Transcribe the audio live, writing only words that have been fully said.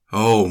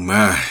Oh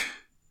my.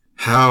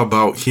 How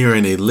about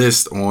hearing a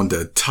list on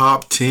the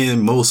top 10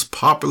 most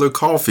popular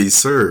coffees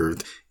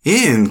served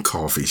in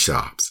coffee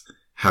shops?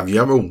 Have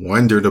you ever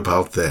wondered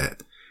about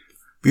that?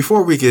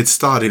 Before we get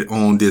started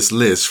on this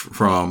list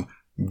from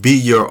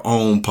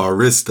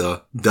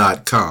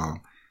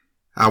PoeArtistry.com,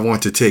 I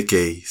want to take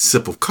a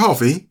sip of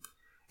coffee.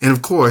 And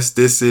of course,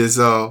 this is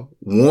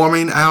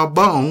Warming Our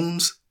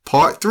Bones,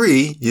 Part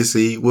 3, you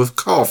see, with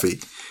coffee.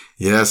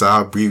 Yes,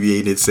 I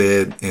abbreviated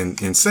said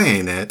in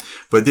saying that,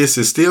 but this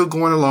is still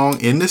going along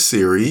in the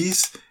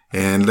series.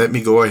 And let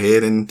me go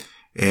ahead and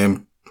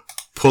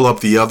pull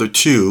up the other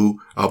two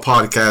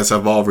podcasts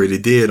I've already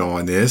did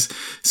on this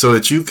so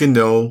that you can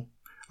know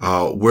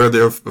where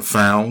they're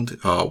found,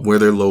 where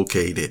they're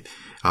located.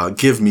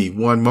 Give me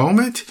one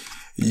moment.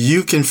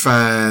 You can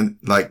find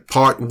like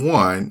part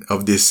 1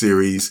 of this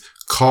series,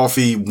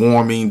 Coffee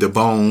Warming the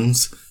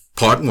Bones,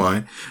 part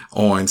 1,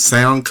 on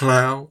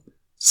SoundCloud,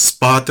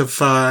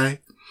 Spotify.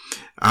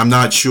 I'm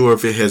not sure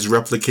if it has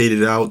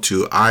replicated out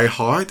to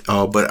iHeart,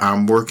 but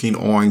I'm working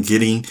on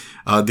getting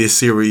this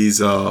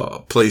series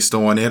placed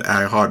on at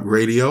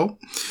iHeartRadio.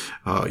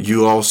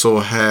 You also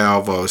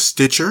have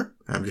Stitcher.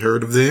 Have you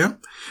heard of them?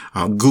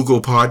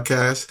 Google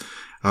Podcasts.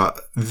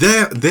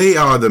 They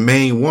are the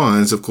main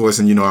ones, of course,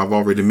 and I've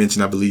already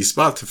mentioned, I believe,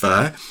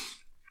 Spotify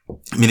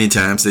many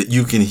times, that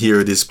you can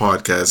hear this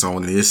podcast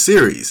on in this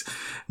series,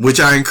 which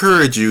I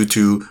encourage you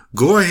to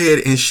go ahead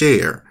and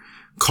share.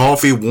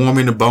 Coffee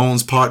Warming the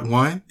Bones Part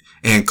 1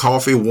 and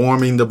Coffee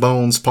Warming the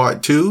Bones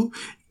Part 2.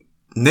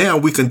 Now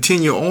we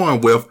continue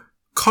on with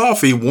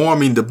Coffee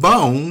Warming the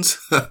Bones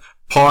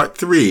Part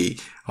 3.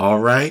 All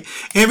right.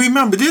 And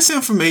remember, this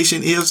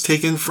information is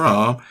taken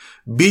from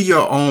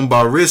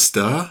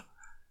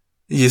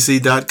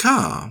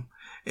PoeArtistry.com.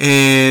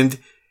 And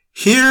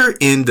here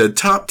in the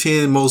top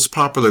 10 most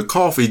popular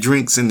coffee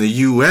drinks in the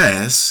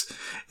U.S.,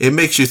 it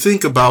makes you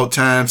think about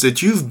times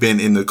that you've been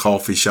in the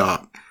coffee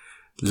shop.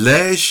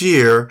 Last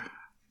year,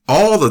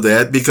 all of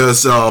that,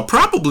 because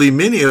probably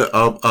many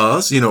of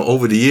us,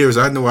 over the years,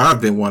 I know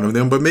I've been one of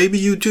them, but maybe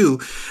you too,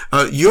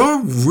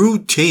 your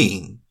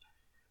routine,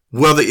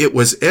 whether it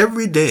was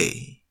every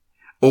day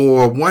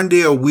or one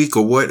day a week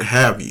or what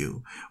have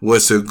you,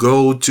 was to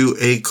go to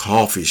a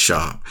coffee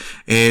shop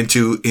and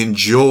to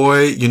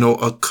enjoy,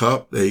 a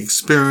cup, the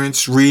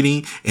experience,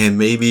 reading, and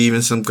maybe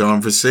even some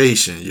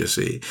conversation, you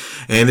see.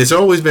 And it's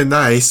always been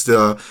nice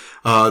that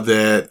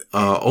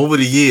over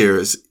the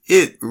years,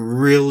 it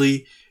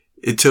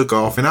took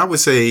off. And I would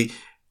say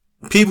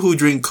people who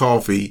drink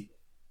coffee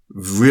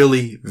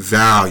really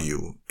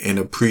value and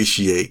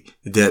appreciate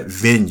that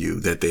venue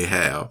that they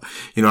have.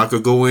 I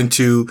could go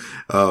into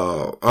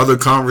other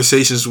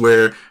conversations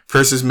where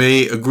persons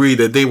may agree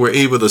that they were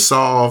able to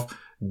solve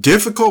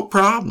difficult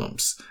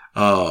problems,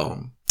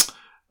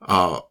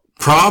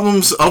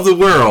 problems of the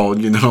world.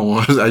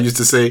 I used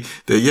to say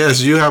that,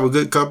 yes, you have a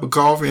good cup of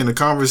coffee and a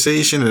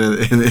conversation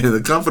and a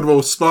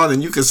comfortable spot,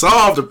 and you can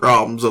solve the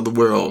problems of the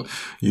world,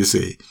 you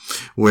see.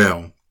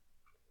 Well,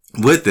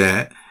 with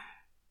that,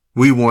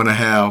 we want to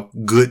have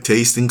good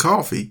tasting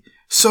coffee.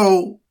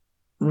 So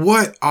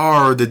what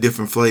are the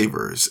different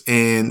flavors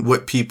and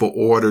what people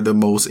order the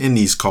most in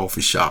these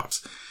coffee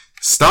shops?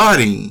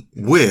 Starting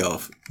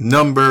with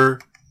number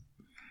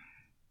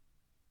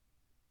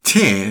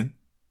 1,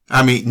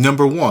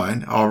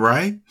 all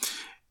right?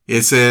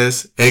 It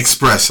says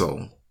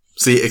espresso.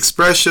 See,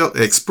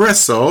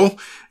 espresso,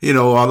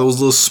 all those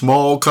little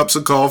small cups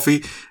of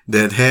coffee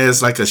that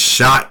has like a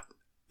shot,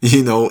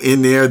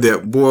 in there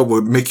that, boy,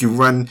 would make you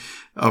run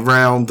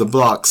around the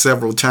block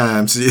several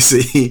times, you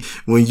see,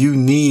 when you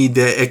need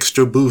that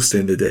extra boost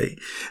in the day.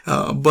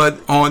 But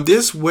on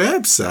this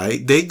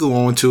website, they go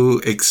on to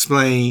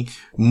explain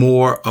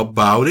more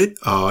about it.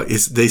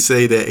 They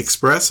say that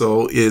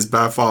espresso is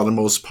by far the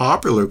most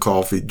popular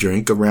coffee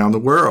drink around the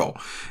world,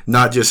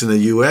 not just in the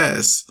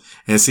U.S.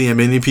 And see,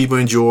 many people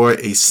enjoy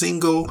a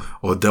single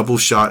or double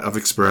shot of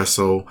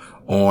espresso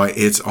on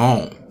its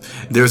own.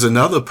 There's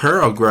another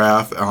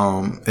paragraph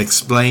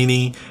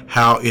explaining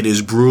how it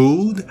is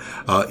brewed.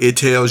 It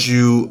tells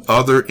you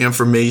other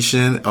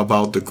information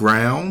about the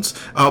grounds,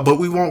 but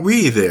we won't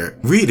read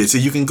it. So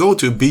you can go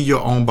to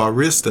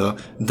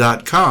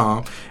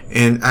BeYourOwnBarista.com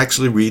and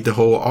actually read the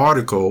whole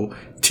article,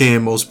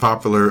 10 most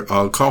popular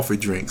coffee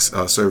drinks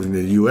served in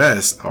the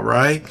U.S. All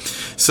right.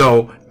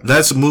 So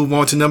let's move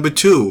on to number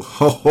 2.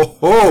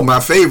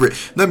 My favorite.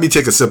 Let me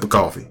take a sip of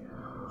coffee.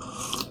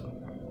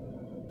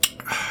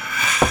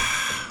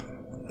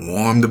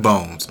 Warm the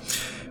bones.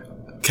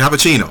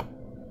 Cappuccino.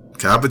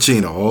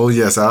 Oh,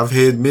 yes, I've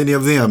had many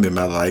of them in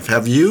my life.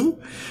 Have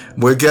you?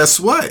 Well, guess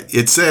what?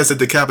 It says that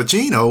the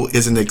cappuccino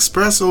is an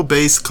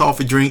espresso-based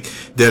coffee drink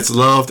that's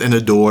loved and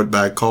adored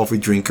by coffee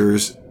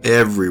drinkers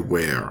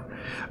everywhere.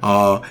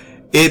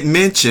 It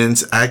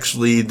mentions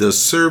actually the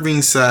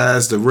serving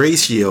size, the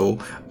ratio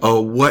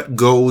of what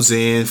goes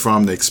in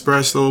from the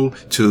espresso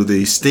to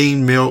the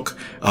steamed milk,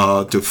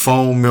 to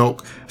foam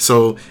milk.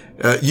 So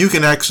you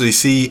can actually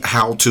see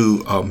how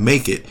to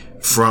make it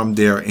from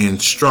their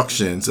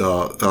instructions.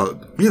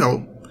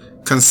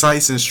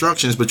 concise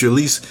instructions, but you at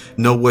least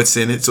know what's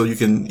in it so you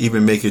can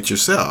even make it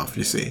yourself,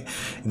 you see.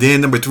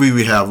 Then number 3,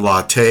 we have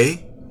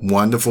latte.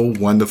 Wonderful,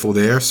 wonderful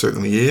there.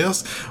 Certainly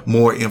is.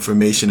 More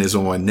information is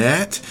on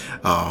that.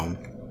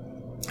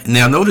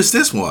 Now notice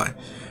this one.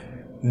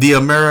 The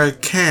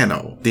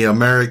Americano. The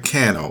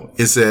Americano.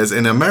 It says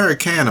an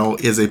Americano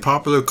is a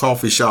popular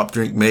coffee shop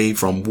drink made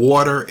from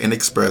water and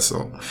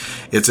espresso.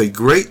 It's a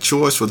great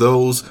choice for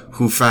those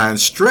who find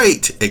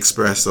straight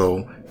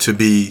espresso to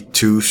be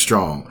too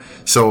strong.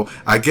 So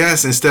I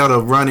guess instead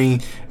of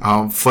running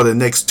for the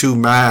next 2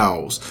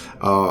 miles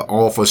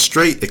off a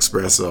straight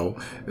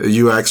espresso,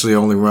 you actually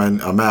only run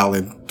 1 mile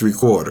and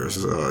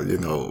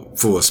 3/4,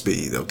 full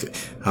speed. Okay.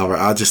 All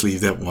right. I'll just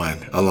leave that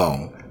one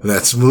alone.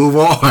 Let's move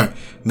on.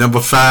 Number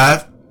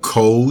 5,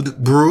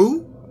 cold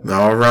brew.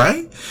 All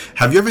right.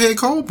 Have you ever had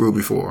cold brew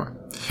before?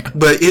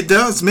 But it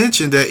does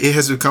mention that it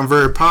has become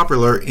very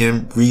popular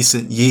in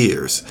recent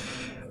years.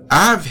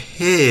 I've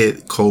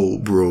had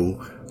cold brew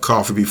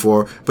coffee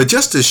before, but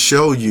just to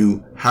show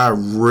you how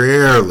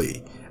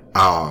rarely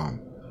I've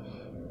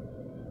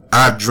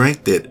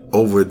drank it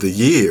over the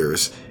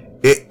years,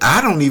 I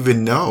don't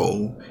even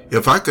know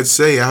if I could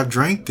say I've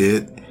drank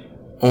it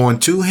on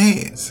 2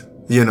 hands.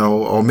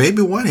 Or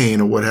maybe 1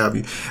 hand or what have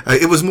you.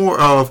 It was more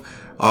of,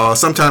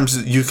 sometimes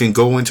you can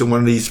go into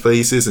one of these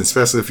places,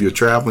 especially if you're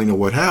traveling or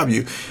what have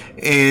you,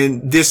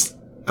 and this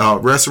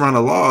restaurant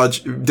or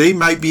lodge, they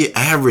might be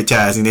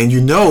advertising, and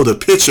the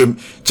picture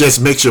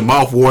just makes your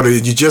mouth water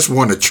and you just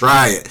want to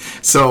try it.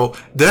 So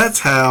that's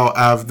how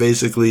I've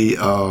basically,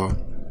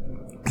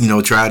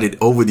 tried it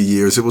over the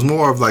years. It was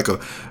more of like a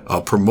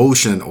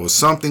promotion or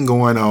something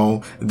going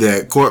on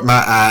that caught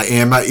my eye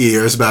and my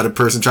ears by the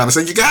person trying to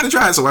say, you got to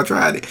try it. So I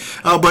tried it.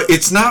 But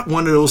it's not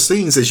one of those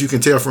things, as you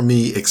can tell from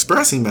me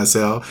expressing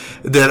myself,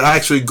 that I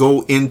actually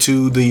go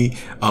into the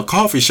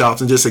coffee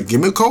shops and just say, give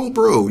me a cold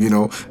brew.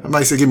 I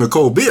might say, give me a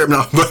cold beer.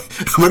 No, but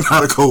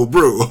not a cold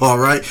brew. All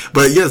right.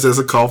 But yes, there's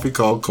a coffee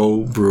called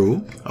cold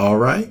brew. All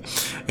right.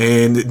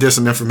 And there's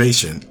some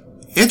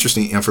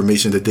interesting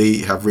information that they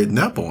have written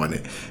up on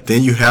it.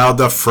 Then you have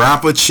the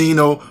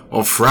Frappuccino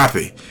or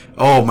Frappe.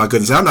 Oh my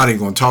goodness, I'm not even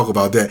going to talk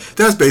about that.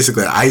 That's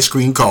basically ice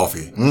cream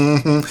coffee.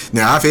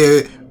 Now I've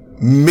had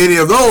many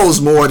of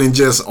those more than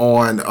just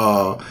on,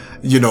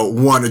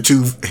 1 or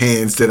 2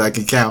 hands that I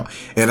can count.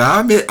 And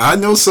I admit, I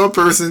know some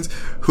persons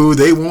who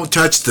they won't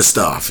touch the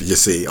stuff, you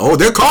see. Oh,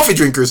 they're coffee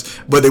drinkers,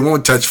 but they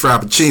won't touch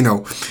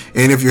Frappuccino.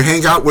 And if you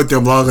hang out with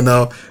them long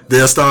enough,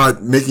 they'll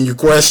start making you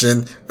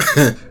question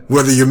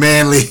whether you're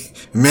manly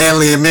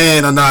and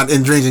man or not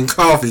in drinking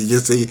coffee, you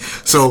see.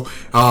 So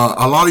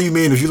a lot of you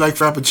men, if you like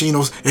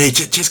Frappuccinos, hey,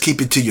 just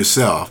keep it to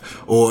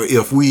yourself. Or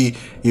if we,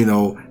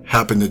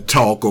 happen to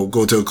talk or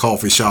go to a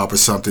coffee shop or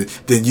something,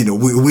 then,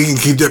 we can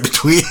keep that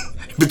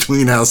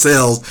between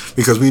ourselves,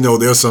 because we know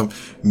there's some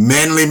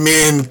manly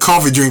men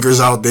coffee drinkers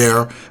out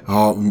there.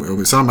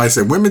 Some might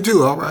say women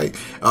do, all right,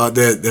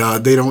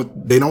 that they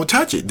don't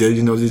touch it. They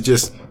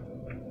just,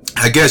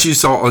 I guess you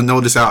saw or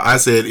notice how I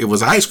said it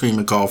was ice cream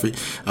and coffee.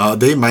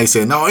 They might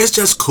say, no, it's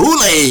just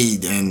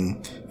Kool-Aid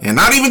and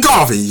not even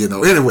coffee,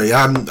 Anyway,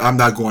 I'm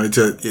not going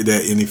into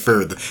that any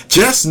further.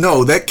 Just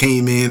know that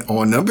came in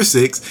on number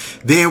 6.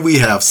 Then we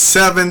have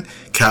 7,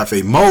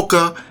 Cafe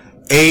Mocha.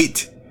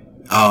 8,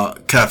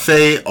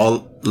 Cafe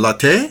au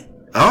Latte.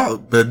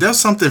 Oh, but there's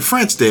something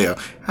French there.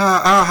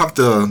 I'll have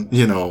to,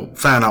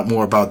 find out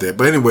more about that.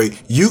 But anyway,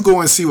 you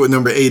go and see what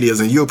number 8 is,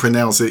 and you'll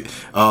pronounce it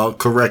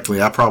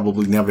correctly. I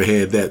probably never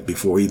had that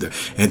before either.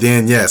 And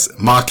then, yes,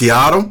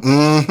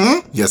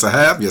 macchiato. Yes,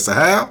 I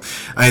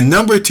have. And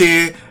number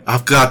 10,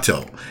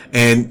 Affogato.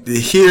 And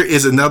here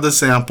is another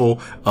sample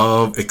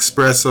of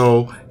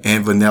espresso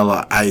and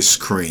vanilla ice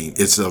cream.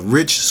 It's a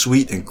rich,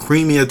 sweet, and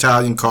creamy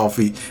Italian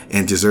coffee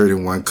and dessert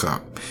in 1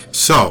 cup.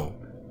 So,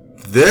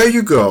 there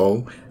you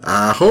go.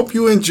 I hope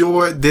you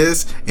enjoyed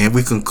this, and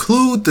we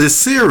conclude the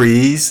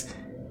series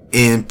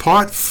in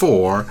part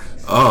 4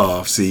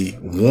 of,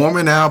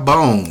 warming our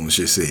bones,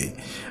 you see,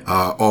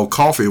 or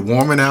coffee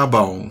warming our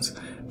bones.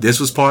 This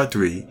was part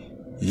 3.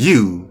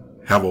 You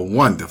have a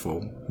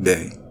wonderful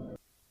day.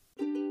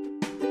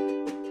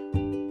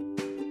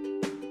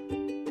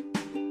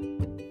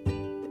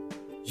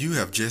 You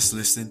have just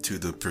listened to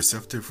the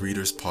Perceptive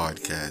Readers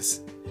Podcast.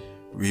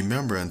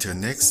 Remember, until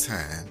next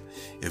time,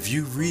 if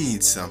you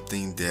read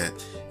something that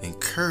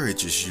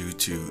encourages you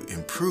to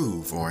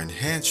improve or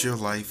enhance your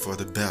life for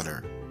the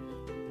better,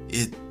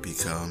 it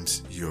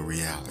becomes your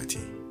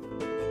reality.